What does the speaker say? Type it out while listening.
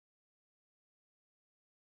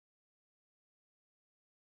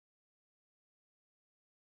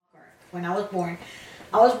when I was born.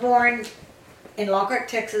 I was born in Lockhart,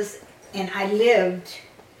 Texas, and I lived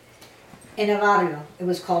in a barrio. It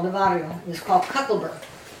was called a barrio. It was called Cuckelberg.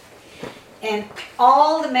 And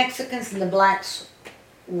all the Mexicans and the blacks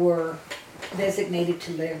were designated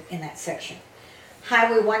to live in that section.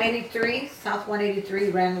 Highway 183, South 183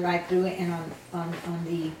 ran right through it, and on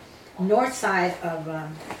the north side of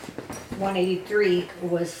 183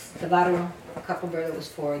 was the barrio Cuckelberg that was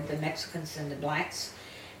for the Mexicans and the blacks.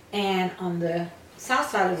 And on the south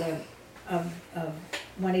side of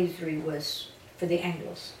 183 was for the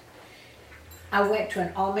Anglos. I went to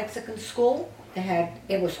an all-Mexican school.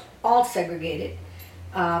 It was all segregated.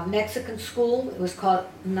 Mexican school, it was called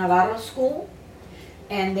Navarro School.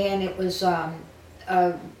 And then it was,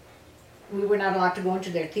 we were not allowed to go into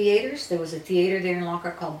their theaters. There was a theater there in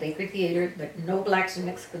Lockhart called Baker Theater, but no blacks and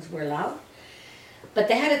Mexicans were allowed. But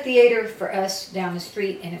they had a theater for us down the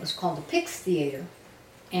street, and it was called the Pix Theater.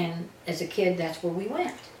 And as a kid, that's where we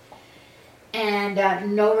went. And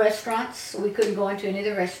no restaurants. We couldn't go into any of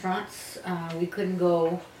the restaurants. We couldn't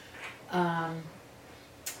go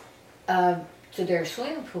to their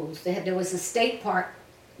swimming pools. There was a state park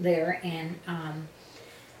there, and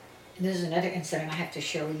this is another incident I have to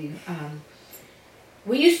share with you.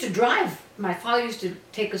 We used to drive. My father used to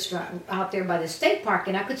take us out there by the state park,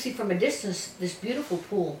 and I could see from a distance this beautiful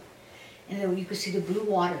pool. And then you could see the blue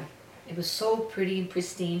water. It was so pretty and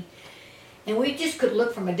pristine. And we just could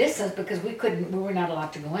look from a distance because we were not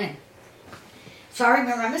allowed to go in. So I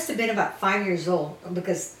remember, I must have been about 5 years old,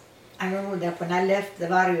 because I remember that when I left the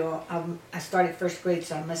barrio, I started first grade,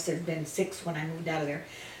 so I must have been 6 when I moved out of there.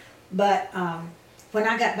 But when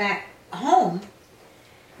I got back home,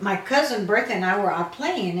 my cousin Bertha and I were out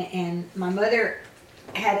playing, and my mother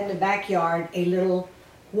had in the backyard a little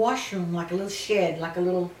washroom, like a little shed, like a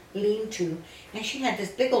little lean-to, and she had this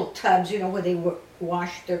big old tubs, where they would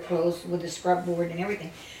wash their clothes with a scrub board and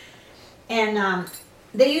everything. And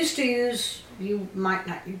they used to use, you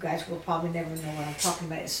guys will probably never know what I'm talking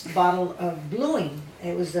about, it's a bottle of bluing.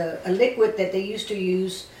 It was a liquid that they used to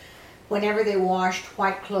use whenever they washed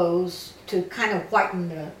white clothes to kind of whiten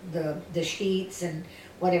the sheets and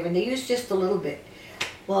whatever. And they used just a little bit.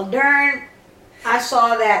 Well, I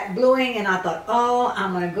saw that bluing, and I thought, oh,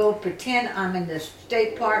 I'm going to go pretend I'm in the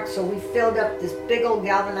state park. So we filled up this big old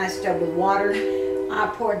galvanized tub with water.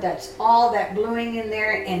 I poured all that bluing in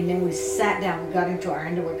there, and then we sat down. We got into our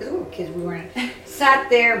underwear, because we were kids. We weren't. Sat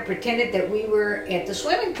there and pretended that we were at the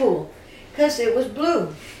swimming pool, because it was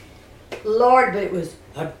blue. Lord, but it was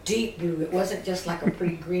a deep blue. It wasn't just like a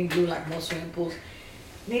pretty green blue like most swimming pools.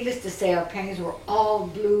 Needless to say, our panties were all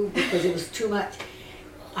blue because it was too much.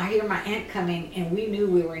 I hear my aunt coming, and we knew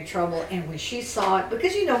we were in trouble. And when she saw it,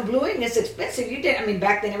 because bluing is expensive.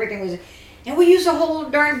 Back then everything was, and we used a whole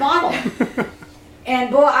darn bottle. And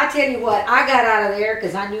boy, I tell you what, I got out of there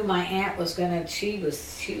because I knew my aunt was gonna. She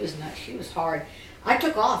was hard. I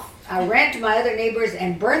took off. I ran to my other neighbors,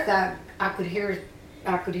 and Bertha, I could hear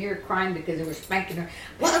her crying because they were spanking her.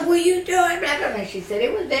 What were you doing? Blah, blah, blah. And she said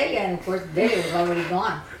it was Delia, and of course Delia was already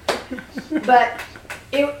gone. But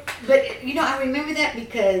I remember that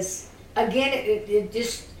because again, it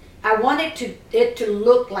just, I wanted it to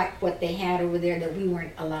look like what they had over there that we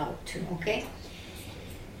weren't allowed to. Okay.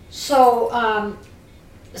 So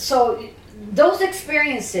those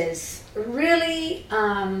experiences really,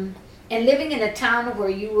 and living in a town where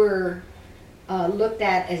you were looked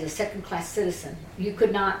at as a second-class citizen. You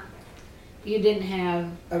didn't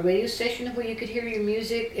have a radio station where you could hear your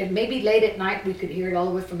music. And maybe late at night we could hear it all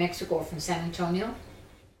the way from Mexico or from San Antonio.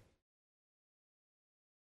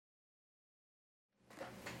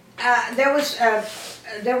 There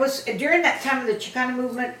was during that time of the Chicano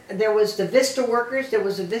movement, there was the Vista workers. There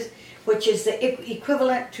was which is the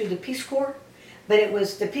equivalent to the Peace Corps, but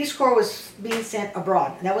the Peace Corps was being sent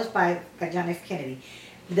abroad. That was by John F. Kennedy.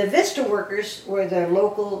 The Vista workers were the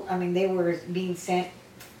local. They were being sent.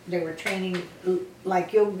 They were training,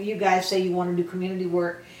 like you guys say you want to do community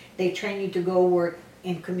work. They train you to go work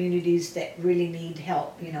in communities that really need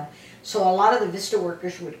help. So a lot of the Vista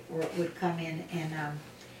workers would come in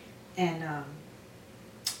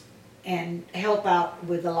and help out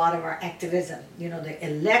with a lot of our activism. The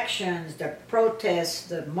elections, the protests,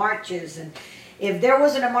 the marches, and if there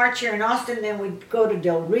wasn't a march here in Austin, then we'd go to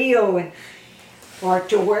Del Rio or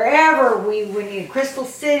to wherever we in Crystal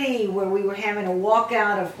City, where we were having a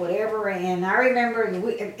walkout of whatever. And I remember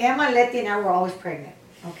Emma, Letty, and I were always pregnant.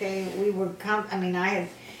 Okay, we were I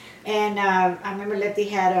remember Letty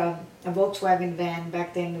had a Volkswagen van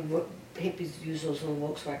back then. The hippies used those little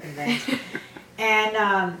Volkswagen vans,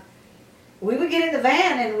 and we would get in the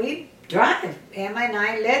van and we'd drive. Emma and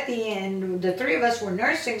I, Letty, and the three of us were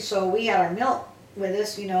nursing, so we had our milk with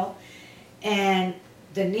us, you know. And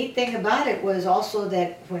the neat thing about it was also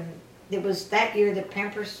that when it was that year that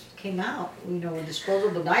Pampers came out, you know, with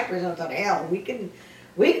disposable diapers, I thought, hell, we can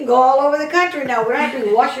go all over the country now. We don't have to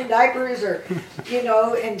be washing diapers or, you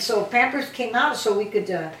know. And so Pampers came out, so we could,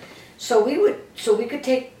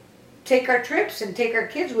 take our trips and take our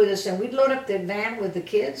kids with us, and we'd load up the van with the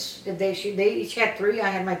kids. They each had 3. I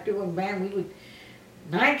had my 2 in the van. We would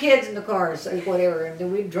 9 kids in the cars, or whatever, and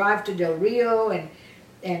then we'd drive to Del Rio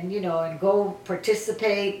and you know, and go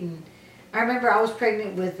participate. And I remember I was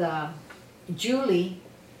pregnant with Julie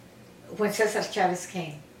when Cesar Chavez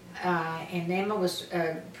came, and Emma was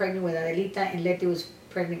pregnant with Adelita, and Letty was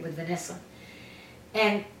pregnant with Vanessa,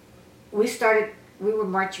 and we were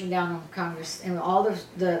marching down on Congress, and all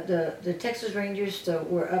the Texas Rangers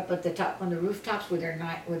were up at the top on the rooftops with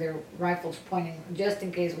their rifles pointing, just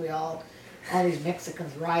in case all these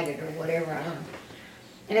Mexicans rioted or whatever, I don't know.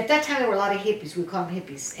 And at that time there were a lot of hippies, we call them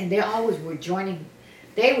hippies, and they always were joining.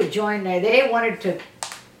 They would join. They wanted to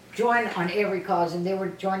join on every cause, and they were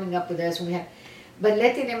joining up with us. And but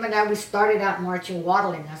Letty and Emma and I, we started out marching,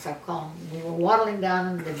 waddling, as I call them. We were waddling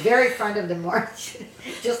down the very front of the march,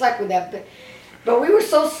 just like with that. But we were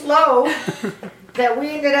so slow that we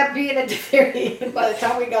ended up being at the very end. By the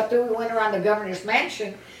time we got through, we went around the governor's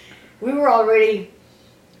mansion. We were already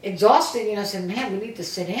exhausted, you know, saying, man, we need to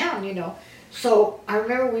sit down, you know. So I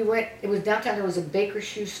remember we went, it was downtown, there was a Baker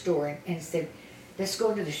shoe store, and said, let's go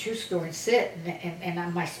into the shoe store and sit.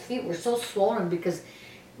 And my feet were so swollen because,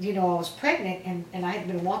 you know, I was pregnant and I had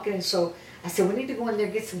been walking. And so I said, we need to go in there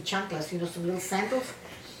and get some chanclas, you know, some little sandals.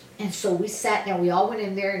 And so we sat down, we all went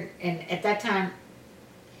in there, and at that time,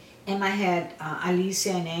 Emma had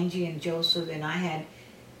Alicia and Angie and Joseph, and I had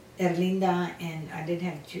Erlinda, and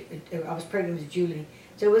I was pregnant with Julie.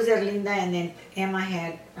 So it was Erlinda, and then Emma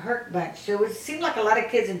had her bunch. So it seemed like a lot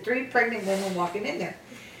of kids and 3 pregnant women walking in there.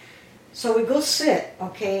 So we go sit,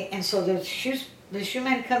 okay, and so the shoe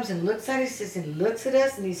man comes and looks at us, and looks at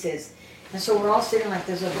us, and he says, and so we're all sitting like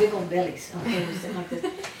this with big old bellies, okay, we're sitting like this.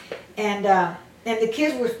 And the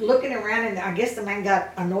kids were looking around, and I guess the man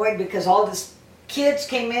got annoyed because all these kids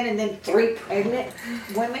came in and then 3 pregnant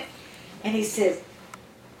women. And he says,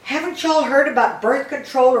 haven't y'all heard about birth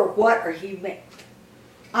control or what? Or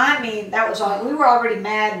I mean, that was all. We were already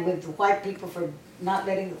mad with the white people for not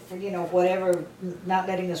letting, you know, whatever, not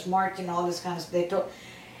letting us march and all this kind of stuff.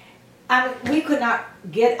 We could not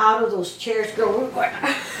get out of those chairs, girl. We were going,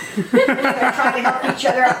 we were trying to help each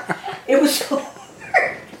other out. It was so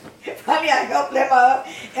hard. Finally, I helped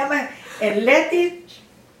Emma, and Letty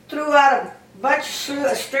threw out a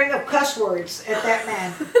string of cuss words at that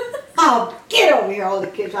man. Oh, get over here, all the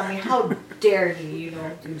kids. I mean, how dare he, you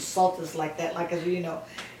know, to insult us like that? Like, as you know,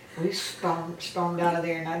 we stormed out of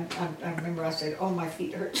there, and I remember I said, oh, my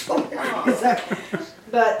feet hurt so much.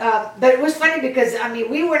 But it was funny because, I mean,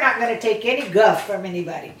 we were not going to take any guff from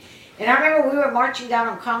anybody. And I remember we were marching down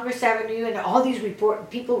on Congress Avenue, and all these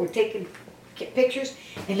people were taking pictures,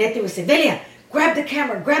 and Letty was saying, Delia, grab the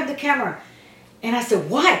camera. And I said,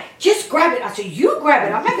 why? Just grab it. I said, you grab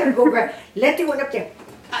it. I'm not going to go grab it. Letty went up there.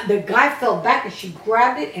 The guy fell back, and she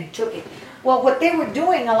grabbed it and took it. Well, what they were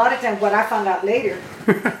doing, a lot of times, what I found out later,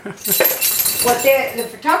 the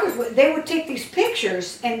photographers, they would take these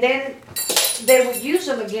pictures, and then they would use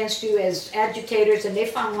them against you as agitators, and they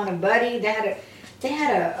found one of Buddy. They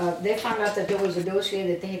found out that there was a dossier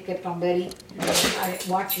that they had kept on Buddy,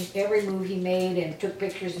 watching every move he made and took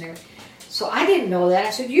pictures and everything. So I didn't know that. I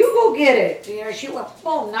said, you go get it. You know, she went,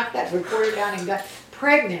 boom, knocked that recorder down and got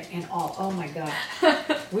pregnant and all. Oh my God.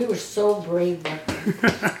 We were so brave back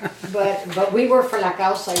then. But we were for la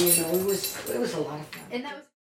causa, you know. It was a lot of fun. And that was